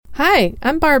Hi,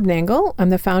 I'm Barb Nangle.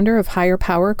 I'm the founder of Higher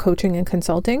Power Coaching and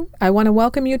Consulting. I want to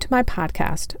welcome you to my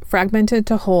podcast, Fragmented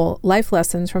to Whole: Life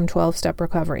Lessons from 12-Step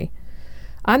Recovery.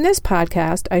 On this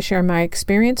podcast, I share my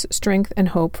experience, strength, and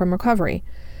hope from recovery.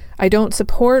 I don't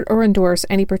support or endorse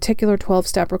any particular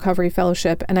 12-step recovery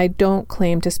fellowship, and I don't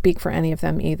claim to speak for any of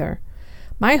them either.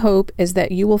 My hope is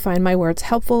that you will find my words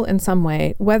helpful in some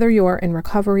way, whether you're in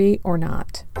recovery or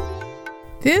not.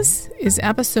 This is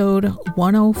episode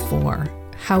 104.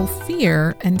 How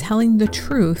fear and telling the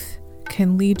truth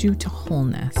can lead you to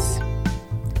wholeness.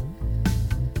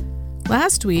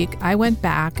 Last week, I went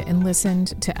back and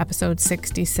listened to episode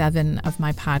 67 of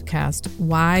my podcast,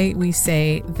 Why We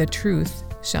Say the Truth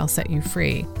Shall Set You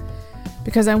Free,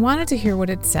 because I wanted to hear what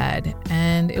it said,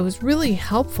 and it was really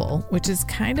helpful, which is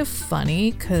kind of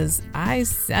funny because I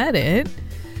said it.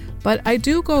 But I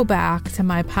do go back to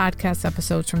my podcast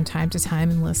episodes from time to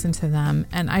time and listen to them,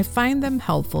 and I find them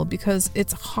helpful because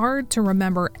it's hard to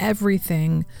remember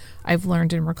everything I've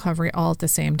learned in recovery all at the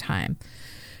same time.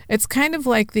 It's kind of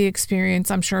like the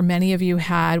experience I'm sure many of you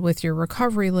had with your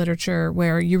recovery literature,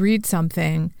 where you read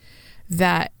something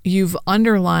that you've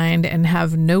underlined and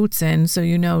have notes in, so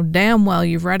you know damn well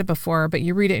you've read it before, but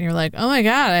you read it and you're like, oh my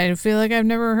God, I feel like I've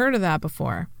never heard of that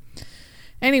before.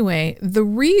 Anyway, the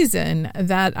reason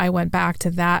that I went back to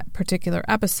that particular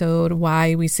episode,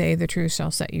 Why We Say the Truth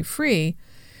Shall Set You Free,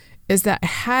 is that I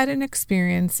had an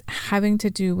experience having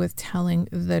to do with telling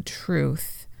the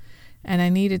truth, and I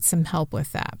needed some help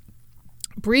with that.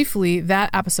 Briefly,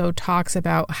 that episode talks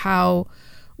about how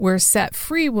we're set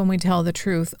free when we tell the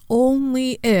truth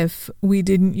only if we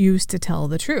didn't used to tell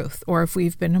the truth, or if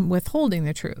we've been withholding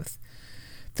the truth.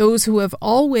 Those who have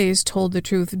always told the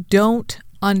truth don't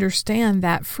understand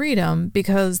that freedom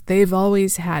because they've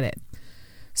always had it.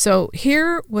 So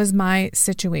here was my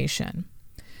situation.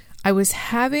 I was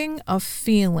having a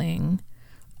feeling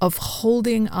of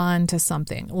holding on to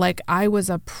something, like I was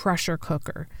a pressure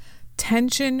cooker.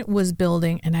 Tension was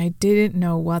building and I didn't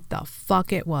know what the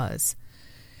fuck it was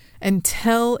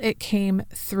until it came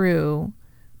through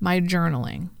my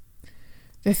journaling.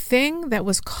 The thing that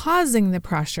was causing the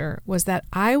pressure was that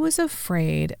I was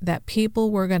afraid that people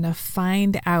were going to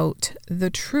find out the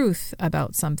truth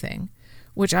about something,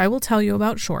 which I will tell you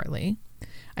about shortly.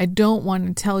 I don't want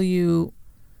to tell you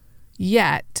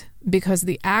yet because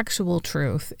the actual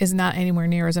truth is not anywhere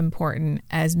near as important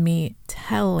as me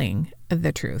telling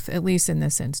the truth, at least in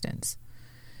this instance.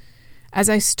 As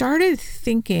I started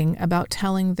thinking about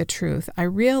telling the truth, I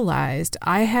realized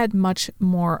I had much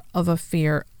more of a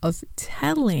fear of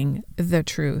telling the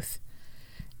truth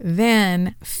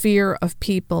than fear of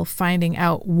people finding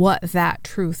out what that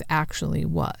truth actually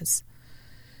was.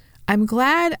 I'm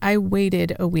glad I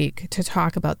waited a week to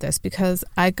talk about this because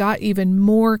I got even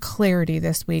more clarity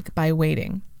this week by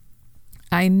waiting.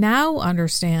 I now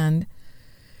understand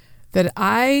that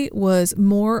I was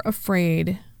more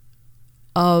afraid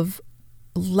of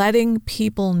letting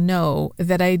people know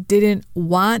that I didn't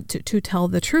want to tell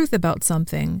the truth about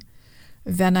something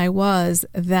than I was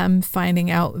them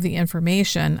finding out the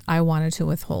information I wanted to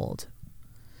withhold.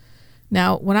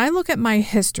 Now, when I look at my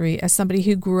history as somebody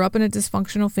who grew up in a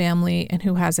dysfunctional family and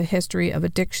who has a history of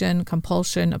addiction,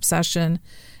 compulsion, obsession,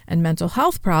 and mental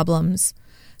health problems,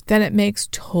 then it makes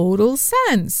total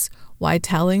sense why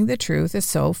telling the truth is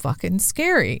so fucking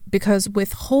scary, because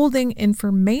withholding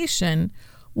information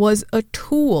was a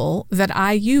tool that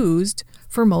I used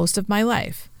for most of my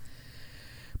life.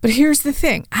 But here's the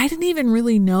thing. I didn't even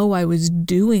really know I was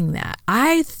doing that.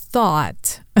 I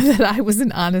thought that I was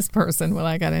an honest person when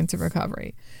I got into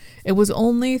recovery. It was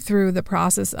only through the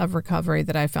process of recovery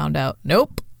that I found out,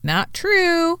 nope, not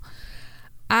true.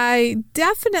 I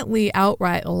definitely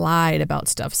outright lied about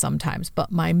stuff sometimes,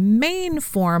 but my main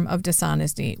form of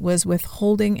dishonesty was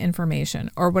withholding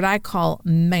information, or what I call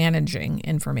managing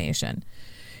information.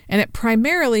 And it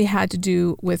primarily had to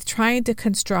do with trying to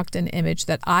construct an image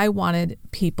that I wanted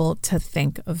people to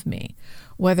think of me,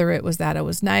 whether it was that I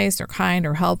was nice or kind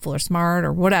or helpful or smart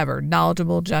or whatever,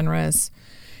 knowledgeable, generous.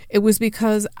 It was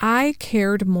because I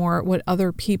cared more what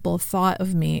other people thought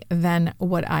of me than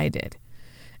what I did.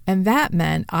 And that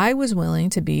meant I was willing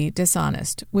to be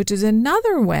dishonest, which is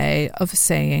another way of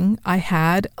saying I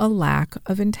had a lack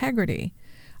of integrity.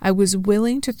 I was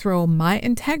willing to throw my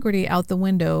integrity out the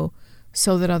window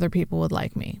so that other people would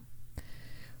like me.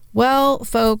 Well,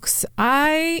 folks,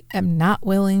 I am not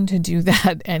willing to do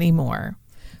that anymore.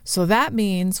 So that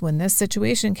means when this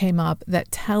situation came up, that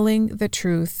telling the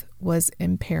truth was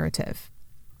imperative.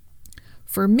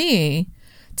 For me,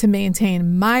 to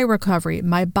maintain my recovery,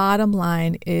 my bottom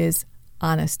line is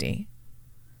honesty.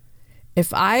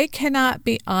 If I cannot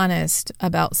be honest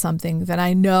about something, then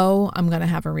I know I'm going to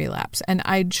have a relapse. And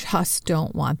I just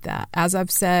don't want that. As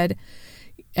I've said,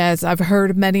 as I've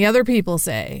heard many other people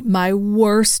say, my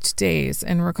worst days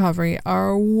in recovery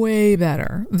are way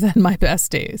better than my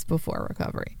best days before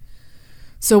recovery.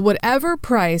 So whatever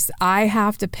price I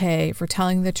have to pay for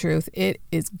telling the truth, it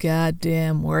is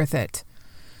goddamn worth it.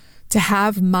 To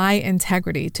have my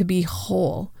integrity, to be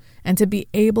whole, and to be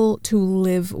able to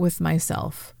live with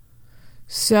myself.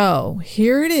 So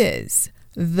here it is.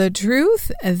 The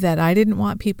truth that I didn't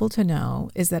want people to know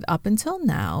is that up until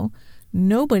now,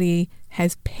 nobody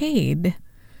has paid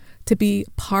to be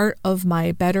part of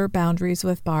my Better Boundaries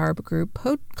with Barb group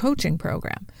coaching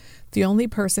program. The only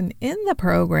person in the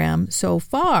program so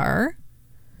far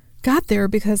got there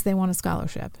because they won a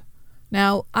scholarship.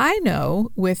 Now, I know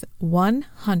with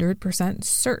 100%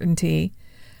 certainty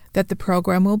that the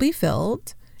program will be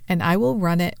filled, and I will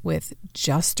run it with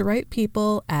just the right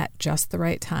people at just the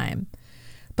right time.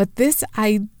 But this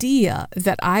idea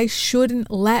that I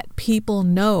shouldn't let people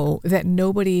know that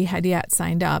nobody had yet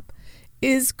signed up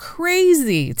is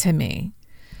crazy to me,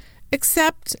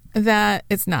 except that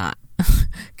it's not,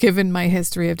 given my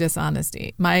history of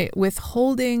dishonesty. My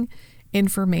withholding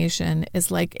information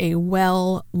is like a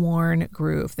well-worn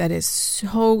groove that is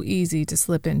so easy to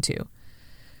slip into.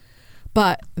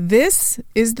 But this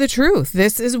is the truth.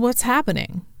 This is what's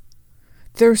happening.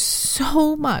 There's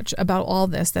so much about all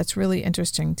this that's really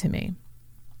interesting to me.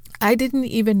 I didn't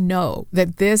even know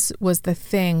that this was the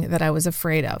thing that I was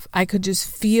afraid of. I could just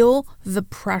feel the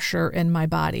pressure in my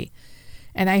body.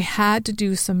 And I had to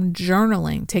do some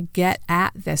journaling to get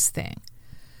at this thing.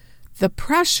 The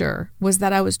pressure was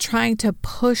that I was trying to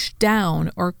push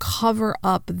down or cover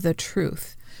up the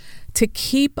truth, to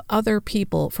keep other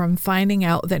people from finding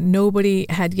out that nobody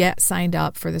had yet signed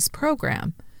up for this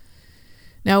program.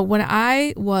 Now, when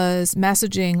I was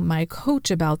messaging my coach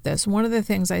about this, one of the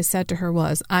things I said to her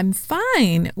was, I'm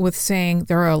fine with saying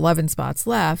there are 11 spots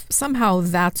left. Somehow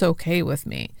that's okay with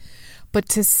me. But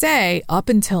to say up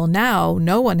until now,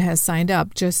 no one has signed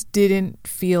up just didn't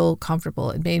feel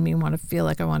comfortable. It made me want to feel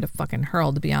like I wanted to fucking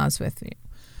hurl, to be honest with you.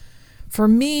 For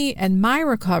me and my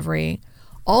recovery,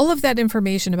 all of that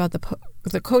information about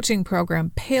the coaching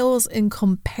program pales in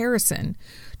comparison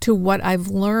to what I've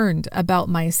learned about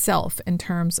myself in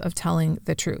terms of telling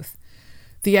the truth.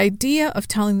 The idea of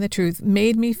telling the truth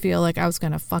made me feel like I was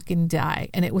going to fucking die,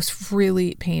 and it was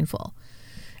really painful.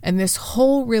 And this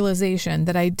whole realization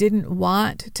that I didn't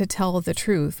want to tell the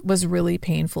truth was really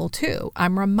painful too.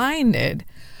 I'm reminded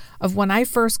of when I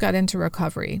first got into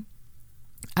recovery.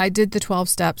 I did the 12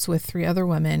 steps with 3 other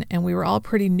women, and we were all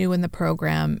pretty new in the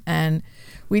program. And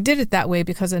we did it that way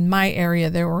because in my area,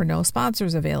 there were no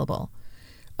sponsors available.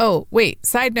 Oh, wait,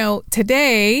 side note,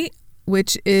 today,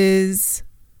 which is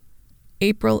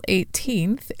April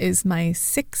 18th, is my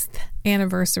 6th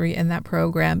anniversary in that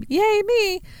program. Yay,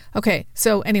 me. Okay,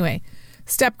 so anyway,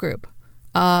 step group.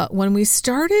 When we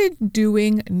started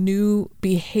doing new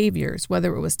behaviors,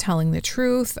 whether it was telling the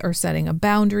truth or setting a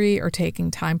boundary or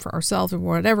taking time for ourselves or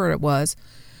whatever it was,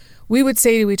 we would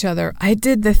say to each other, I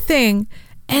did the thing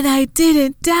and I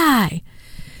didn't die.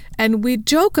 And we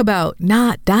joke about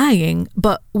not dying,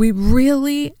 but we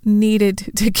really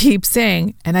needed to keep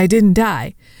saying, and I didn't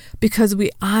die, because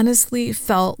we honestly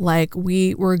felt like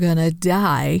we were going to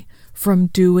die from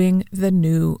doing the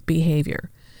new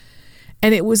behavior.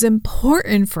 And it was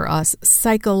important for us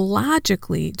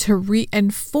psychologically to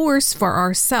reinforce for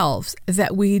ourselves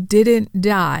that we didn't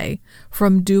die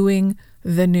from doing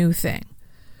the new thing.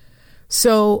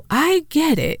 So I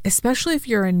get it, especially if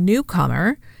you're a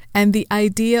newcomer, and the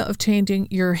idea of changing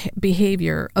your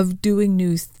behavior, of doing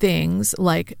new things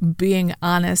like being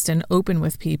honest and open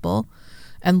with people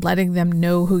and letting them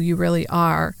know who you really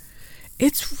are.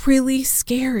 It's really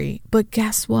scary. But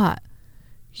guess what?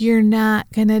 You're not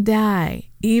going to die,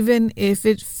 even if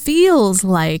it feels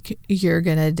like you're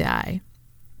going to die.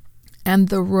 And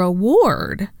the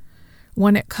reward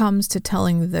when it comes to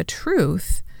telling the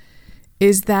truth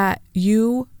is that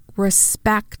you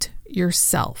respect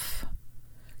yourself.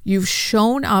 You've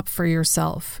shown up for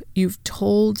yourself. You've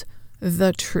told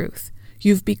the truth.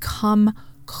 You've become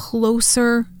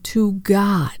closer to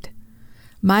God.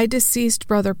 My deceased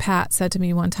brother Pat said to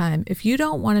me one time, if you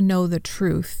don't want to know the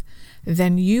truth,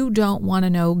 then you don't want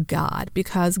to know God,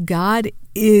 because God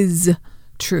is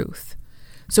truth.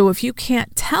 So if you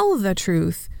can't tell the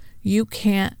truth, you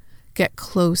can't get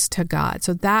close to God.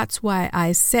 So that's why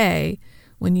I say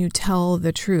when you tell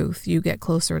the truth, you get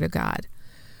closer to God.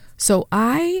 So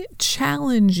I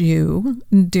challenge you,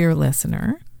 dear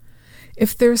listener,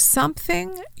 if there's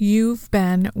something you've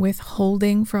been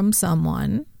withholding from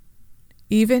someone,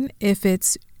 even if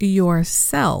it's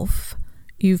yourself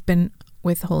you've been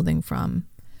withholding from.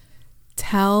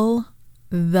 Tell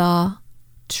the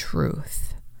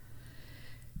truth.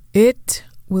 It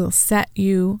will set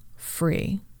you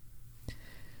free.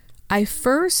 I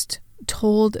first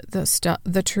told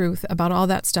the truth about all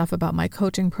that stuff about my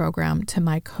coaching program to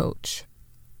my coach.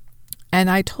 And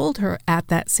I told her at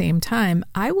that same time,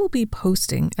 I will be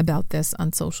posting about this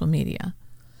on social media.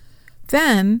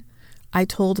 Then I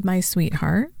told my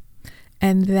sweetheart,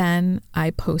 and then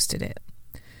I posted it.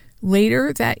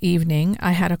 Later that evening,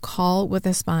 I had a call with a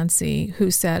sponsee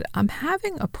who said, I'm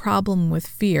having a problem with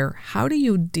fear. How do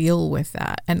you deal with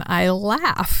that? And I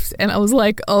laughed and I was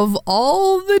like, of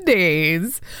all the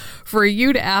days for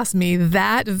you to ask me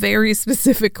that very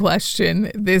specific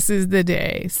question, this is the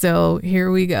day. So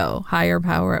here we go. Higher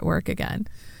power at work again.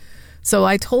 So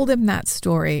I told him that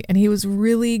story and he was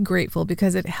really grateful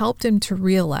because it helped him to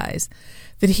realize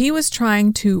that he was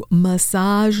trying to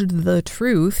massage the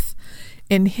truth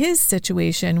in his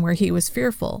situation where he was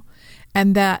fearful,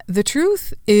 and that the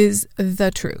truth is the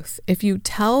truth. If you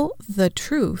tell the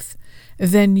truth,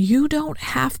 then you don't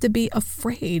have to be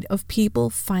afraid of people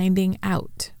finding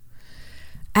out.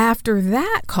 After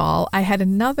that call, I had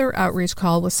another outreach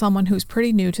call with someone who's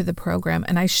pretty new to the program,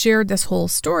 and I shared this whole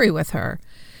story with her.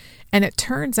 And it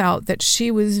turns out that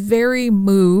she was very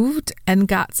moved and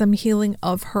got some healing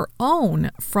of her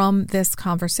own from this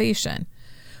conversation.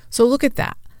 So look at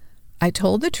that. I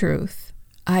told the truth.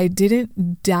 I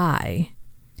didn't die.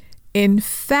 In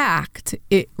fact,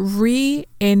 it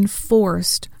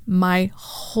reinforced my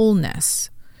wholeness,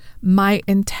 my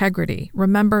integrity.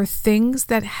 Remember, things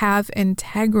that have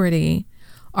integrity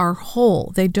are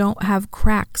whole. They don't have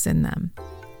cracks in them.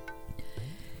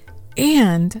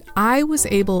 And I was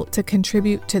able to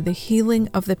contribute to the healing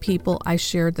of the people I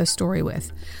shared the story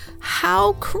with.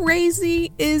 How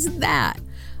crazy is that?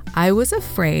 I was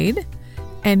afraid,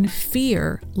 and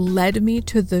fear led me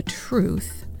to the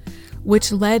truth,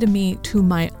 which led me to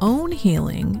my own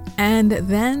healing and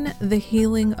then the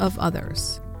healing of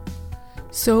others.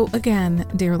 So again,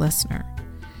 dear listener,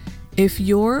 if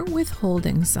you're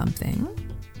withholding something,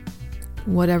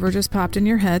 whatever just popped in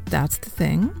your head, that's the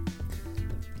thing.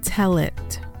 Tell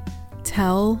it.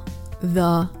 Tell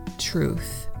the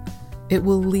truth. It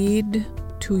will lead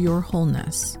to your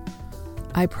wholeness.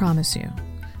 I promise you.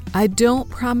 I don't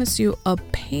promise you a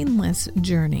painless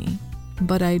journey,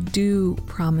 but I do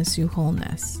promise you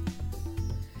wholeness.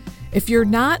 If you're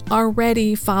not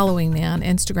already following me on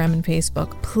Instagram and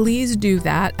Facebook, please do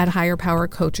that at Higher Power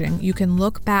Coaching. You can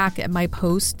look back at my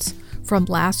posts from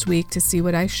last week to see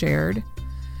what I shared.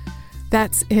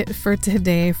 That's it for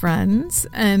today, friends,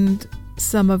 and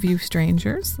some of you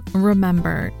strangers.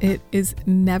 Remember, it is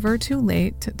never too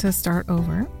late to start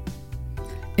over.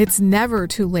 It's never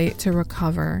too late to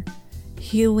recover.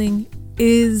 Healing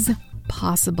is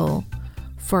possible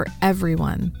for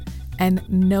everyone, and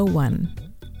no one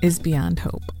is beyond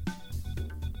hope.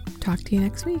 Talk to you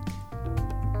next week.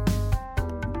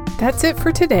 That's it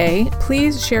for today.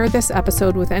 Please share this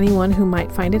episode with anyone who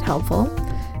might find it helpful.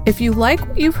 If you like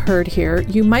what you've heard here,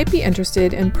 you might be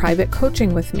interested in private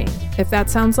coaching with me. If that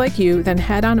sounds like you, then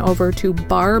head on over to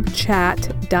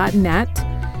barbchat.net,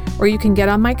 or you can get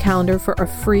on my calendar for a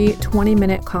free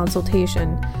 20-minute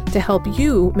consultation to help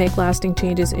you make lasting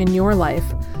changes in your life,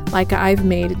 like I've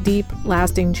made deep,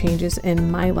 lasting changes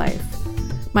in my life.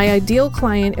 My ideal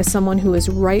client is someone who is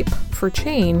ripe for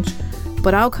change,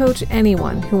 but I'll coach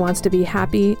anyone who wants to be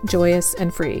happy, joyous,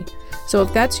 and free. So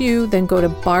if that's you, then go to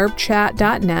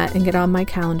barbchat.net and get on my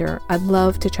calendar. I'd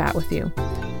love to chat with you.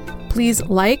 Please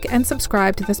like and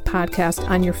subscribe to this podcast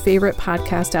on your favorite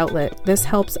podcast outlet. This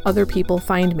helps other people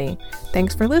find me.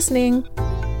 Thanks for listening.